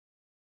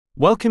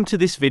Welcome to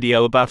this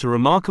video about a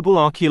remarkable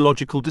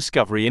archaeological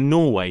discovery in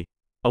Norway,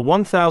 a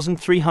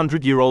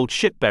 1,300-year-old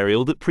ship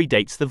burial that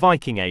predates the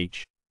Viking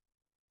Age.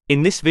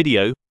 In this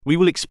video, we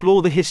will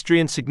explore the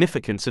history and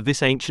significance of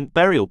this ancient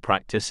burial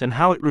practice and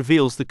how it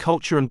reveals the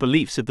culture and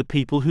beliefs of the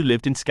people who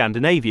lived in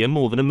Scandinavia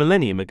more than a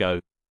millennium ago.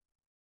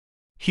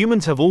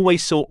 Humans have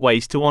always sought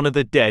ways to honor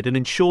their dead and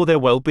ensure their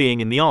well-being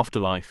in the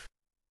afterlife.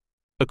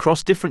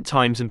 Across different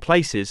times and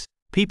places,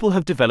 people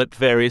have developed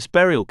various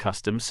burial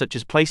customs such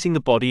as placing the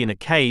body in a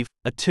cave,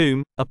 a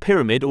tomb, a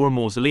pyramid or a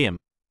mausoleum.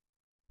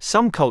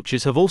 Some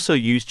cultures have also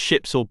used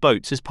ships or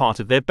boats as part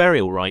of their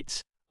burial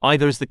rites,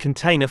 either as the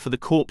container for the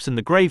corpse and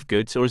the grave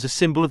goods or as a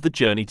symbol of the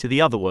journey to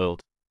the otherworld.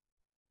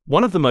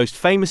 One of the most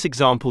famous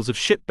examples of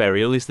ship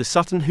burial is the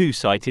Sutton Hoo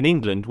site in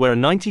England, where a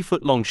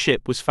 90-foot-long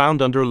ship was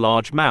found under a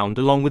large mound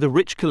along with a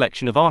rich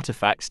collection of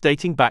artifacts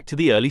dating back to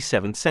the early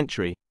 7th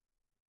century.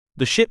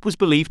 The ship was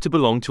believed to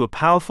belong to a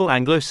powerful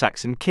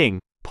Anglo-Saxon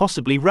king,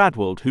 possibly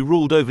Radwald, who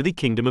ruled over the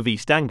Kingdom of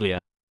East Anglia.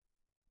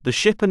 The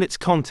ship and its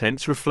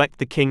contents reflect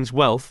the king's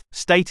wealth,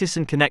 status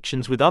and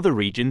connections with other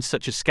regions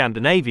such as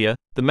Scandinavia,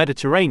 the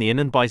Mediterranean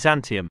and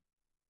Byzantium.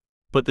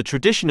 But the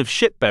tradition of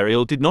ship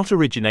burial did not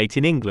originate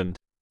in England.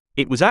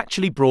 It was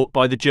actually brought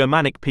by the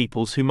Germanic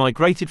peoples who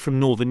migrated from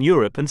northern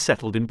Europe and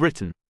settled in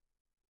Britain.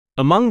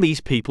 Among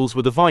these peoples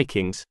were the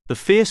Vikings, the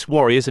fierce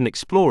warriors and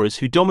explorers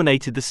who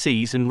dominated the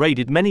seas and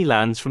raided many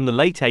lands from the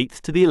late 8th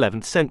to the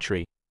 11th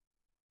century.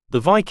 The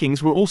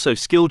Vikings were also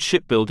skilled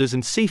shipbuilders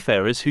and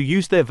seafarers who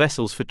used their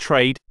vessels for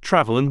trade,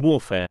 travel and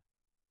warfare.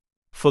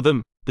 For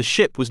them, the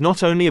ship was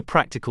not only a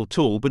practical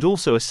tool but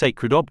also a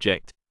sacred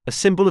object, a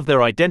symbol of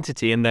their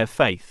identity and their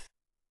faith.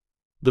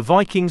 The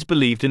Vikings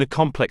believed in a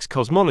complex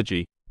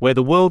cosmology, where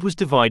the world was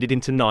divided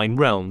into 9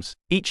 realms,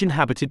 each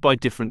inhabited by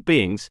different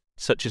beings,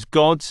 such as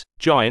gods,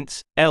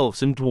 giants,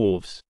 elves and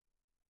dwarves.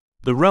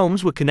 The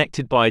realms were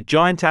connected by a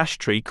giant ash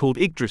tree called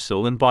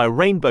Yggdrasil and by a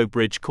rainbow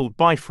bridge called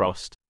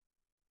Bifrost.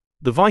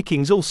 The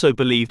Vikings also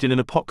believed in an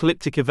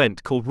apocalyptic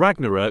event called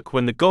Ragnarök,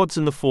 when the gods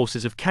and the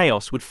forces of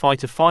chaos would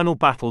fight a final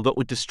battle that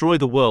would destroy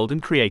the world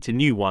and create a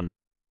new one.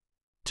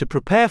 To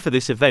prepare for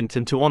this event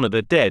and to honor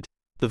their dead,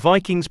 the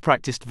Vikings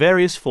practiced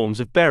various forms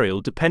of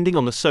burial depending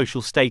on the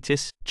social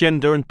status,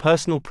 gender and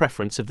personal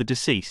preference of the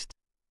deceased.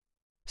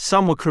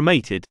 Some were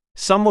cremated,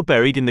 some were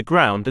buried in the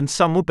ground and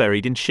some were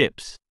buried in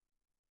ships.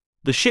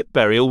 The ship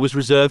burial was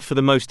reserved for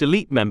the most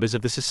elite members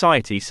of the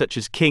society such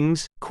as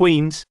kings,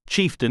 queens,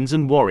 chieftains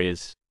and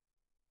warriors.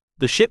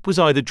 The ship was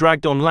either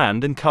dragged on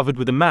land and covered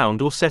with a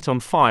mound or set on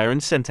fire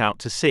and sent out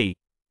to sea.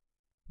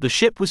 The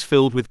ship was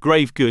filled with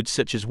grave goods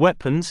such as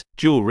weapons,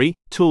 jewelry,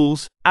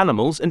 tools,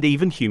 animals and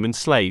even human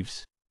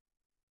slaves.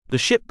 The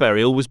ship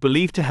burial was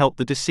believed to help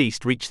the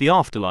deceased reach the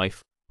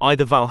afterlife,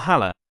 either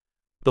Valhalla,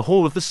 the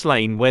hall of the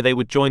slain where they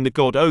would join the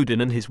god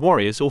Odin and his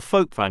warriors, or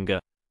Folkvanga,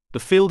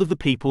 the field of the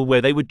people where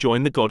they would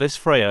join the goddess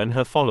Freya and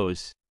her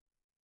followers.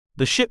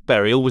 The ship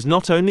burial was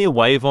not only a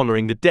way of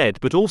honoring the dead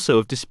but also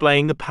of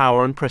displaying the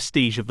power and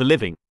prestige of the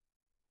living.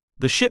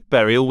 The ship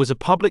burial was a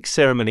public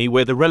ceremony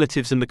where the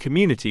relatives and the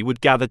community would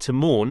gather to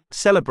mourn,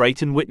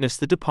 celebrate and witness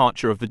the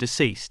departure of the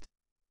deceased.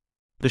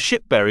 The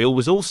ship burial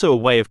was also a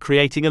way of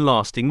creating a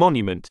lasting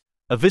monument,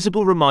 a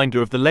visible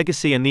reminder of the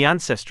legacy and the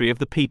ancestry of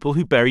the people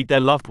who buried their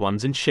loved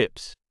ones in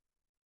ships.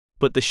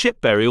 But the ship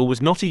burial was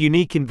not a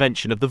unique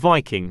invention of the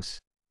Vikings.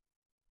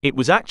 It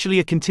was actually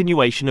a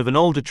continuation of an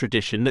older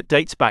tradition that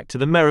dates back to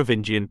the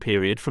Merovingian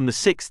period from the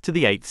 6th to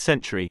the 8th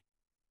century.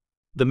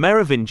 The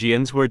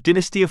Merovingians were a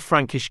dynasty of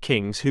Frankish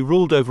kings who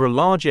ruled over a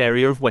large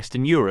area of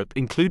Western Europe,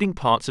 including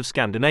parts of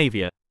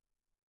Scandinavia.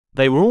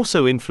 They were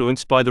also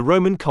influenced by the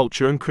Roman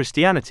culture and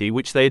Christianity,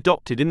 which they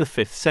adopted in the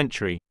 5th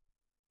century.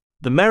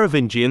 The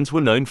Merovingians were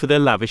known for their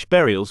lavish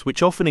burials,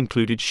 which often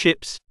included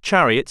ships,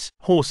 chariots,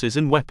 horses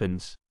and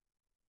weapons.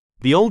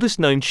 The oldest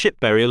known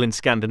ship burial in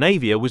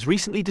Scandinavia was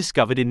recently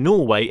discovered in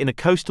Norway in a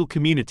coastal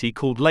community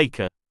called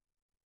Leka.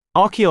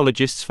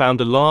 Archaeologists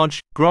found a large,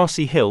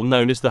 grassy hill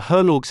known as the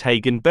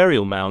Herlogshagen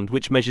burial mound,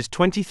 which measures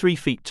 23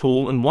 feet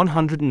tall and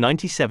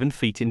 197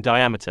 feet in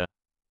diameter.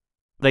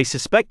 They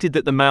suspected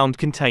that the mound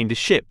contained a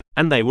ship,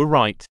 and they were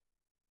right.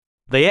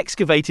 They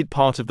excavated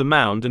part of the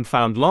mound and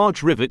found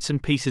large rivets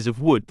and pieces of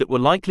wood that were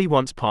likely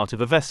once part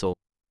of a vessel.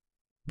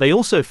 They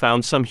also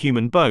found some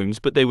human bones,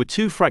 but they were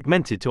too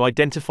fragmented to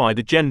identify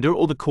the gender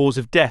or the cause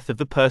of death of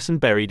the person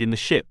buried in the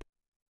ship.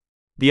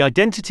 The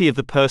identity of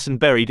the person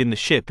buried in the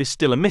ship is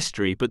still a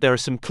mystery, but there are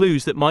some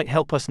clues that might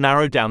help us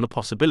narrow down the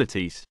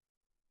possibilities.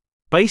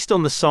 Based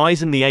on the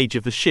size and the age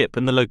of the ship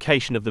and the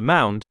location of the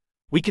mound,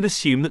 we can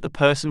assume that the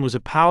person was a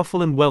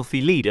powerful and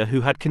wealthy leader who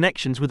had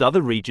connections with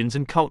other regions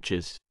and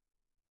cultures.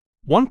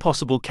 One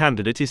possible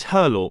candidate is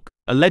Herlok,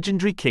 a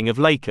legendary king of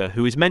Leka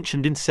who is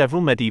mentioned in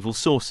several medieval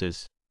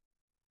sources.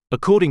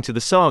 According to the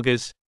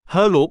sagas,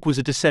 Herlok was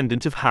a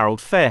descendant of Harald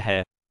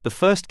Fairhair, the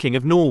first king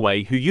of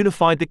Norway who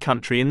unified the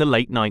country in the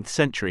late 9th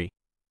century.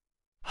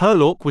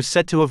 Herlok was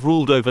said to have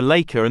ruled over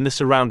Leka and the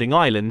surrounding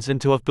islands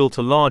and to have built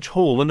a large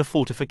hall and a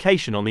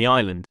fortification on the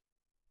island.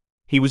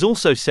 He was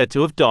also said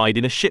to have died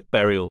in a ship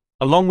burial,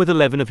 along with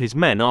 11 of his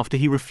men after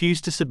he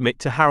refused to submit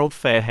to Harold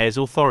Fairhair's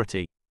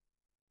authority.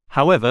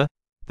 However,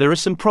 there are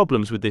some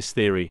problems with this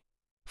theory.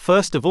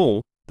 First of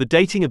all, the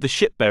dating of the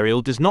ship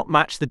burial does not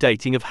match the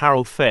dating of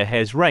Harold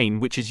Fairhair's reign,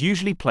 which is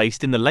usually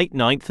placed in the late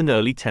 9th and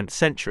early 10th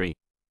century.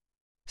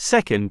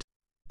 Second,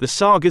 the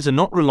sagas are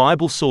not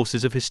reliable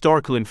sources of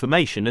historical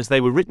information as they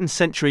were written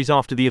centuries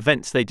after the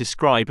events they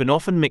describe and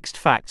often mixed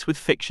facts with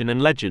fiction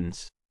and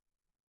legends.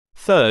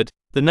 Third,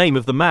 the name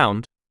of the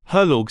mound,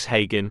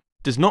 Herlogshagen,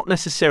 does not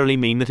necessarily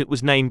mean that it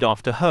was named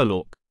after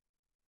Herlog.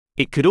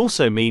 It could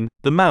also mean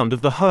the mound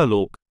of the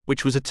Herlog,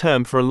 which was a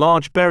term for a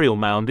large burial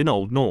mound in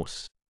Old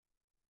Norse.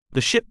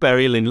 The ship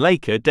burial in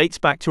Leka dates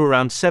back to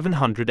around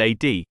 700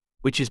 AD,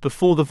 which is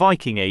before the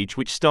Viking Age,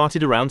 which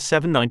started around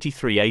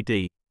 793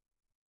 AD.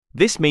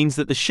 This means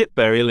that the ship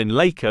burial in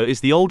Leka is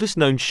the oldest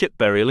known ship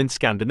burial in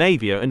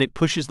Scandinavia, and it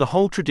pushes the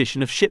whole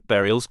tradition of ship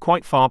burials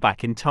quite far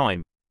back in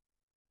time.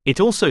 It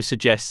also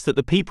suggests that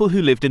the people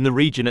who lived in the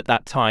region at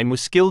that time were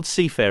skilled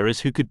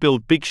seafarers who could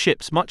build big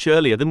ships much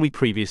earlier than we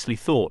previously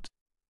thought.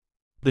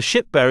 The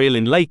ship burial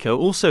in Leka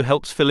also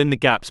helps fill in the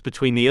gaps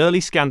between the early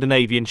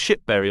Scandinavian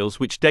ship burials,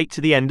 which date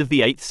to the end of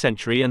the 8th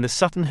century, and the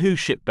Sutton Hoo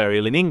ship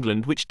burial in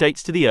England, which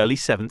dates to the early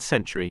 7th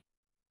century.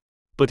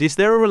 But is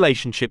there a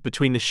relationship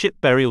between the ship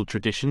burial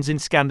traditions in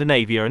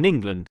Scandinavia and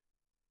England?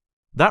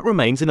 That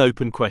remains an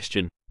open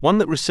question, one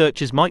that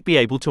researchers might be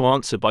able to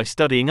answer by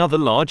studying other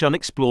large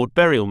unexplored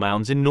burial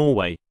mounds in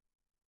Norway.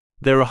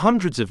 There are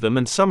hundreds of them,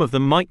 and some of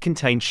them might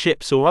contain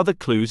ships or other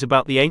clues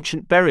about the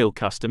ancient burial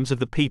customs of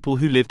the people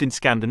who lived in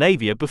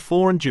Scandinavia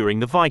before and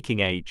during the Viking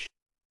Age.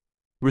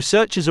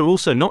 Researchers are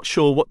also not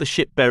sure what the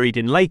ship buried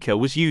in Leka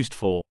was used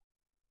for.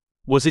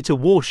 Was it a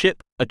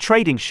warship, a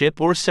trading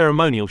ship, or a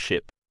ceremonial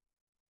ship?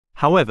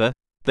 However,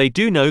 they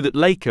do know that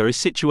Leka is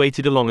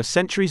situated along a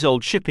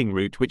centuries-old shipping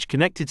route which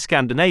connected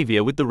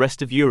Scandinavia with the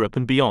rest of Europe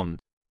and beyond.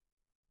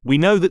 We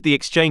know that the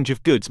exchange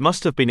of goods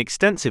must have been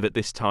extensive at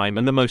this time,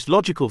 and the most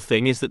logical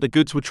thing is that the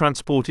goods were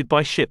transported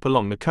by ship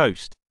along the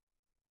coast.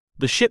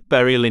 The ship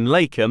burial in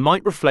Leka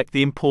might reflect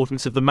the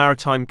importance of the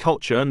maritime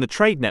culture and the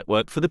trade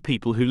network for the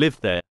people who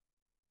lived there.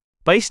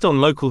 Based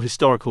on local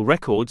historical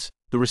records,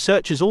 the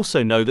researchers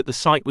also know that the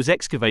site was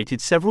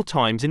excavated several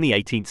times in the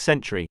 18th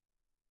century.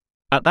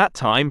 At that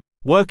time,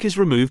 workers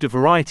removed a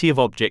variety of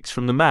objects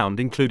from the mound,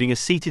 including a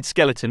seated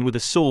skeleton with a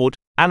sword,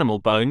 animal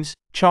bones,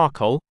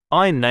 charcoal,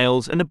 iron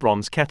nails, and a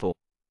bronze kettle.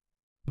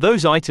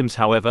 Those items,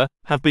 however,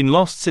 have been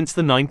lost since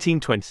the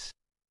 1920s.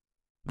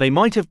 They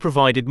might have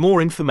provided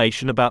more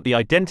information about the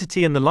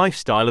identity and the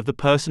lifestyle of the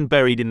person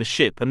buried in the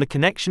ship, and the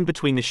connection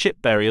between the ship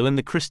burial and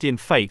the Christian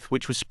faith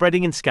which was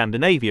spreading in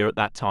Scandinavia at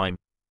that time.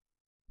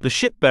 The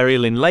ship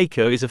burial in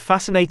Leka is a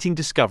fascinating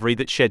discovery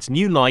that sheds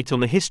new light on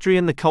the history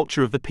and the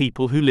culture of the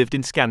people who lived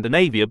in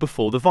Scandinavia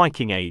before the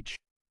Viking Age.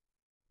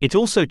 It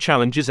also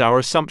challenges our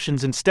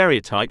assumptions and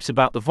stereotypes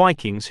about the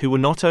Vikings, who were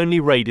not only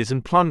raiders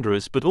and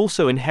plunderers but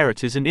also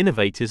inheritors and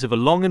innovators of a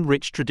long and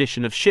rich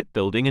tradition of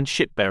shipbuilding and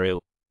ship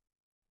burial.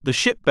 The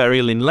ship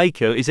burial in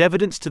Leka is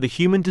evidence to the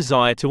human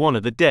desire to honor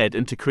the dead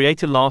and to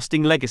create a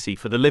lasting legacy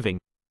for the living.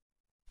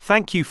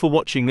 Thank you for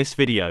watching this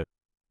video.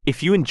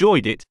 If you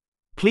enjoyed it,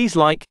 please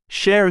like,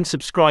 share and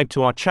subscribe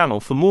to our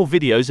channel for more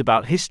videos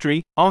about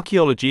history,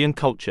 archaeology and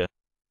culture.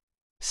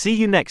 See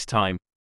you next time.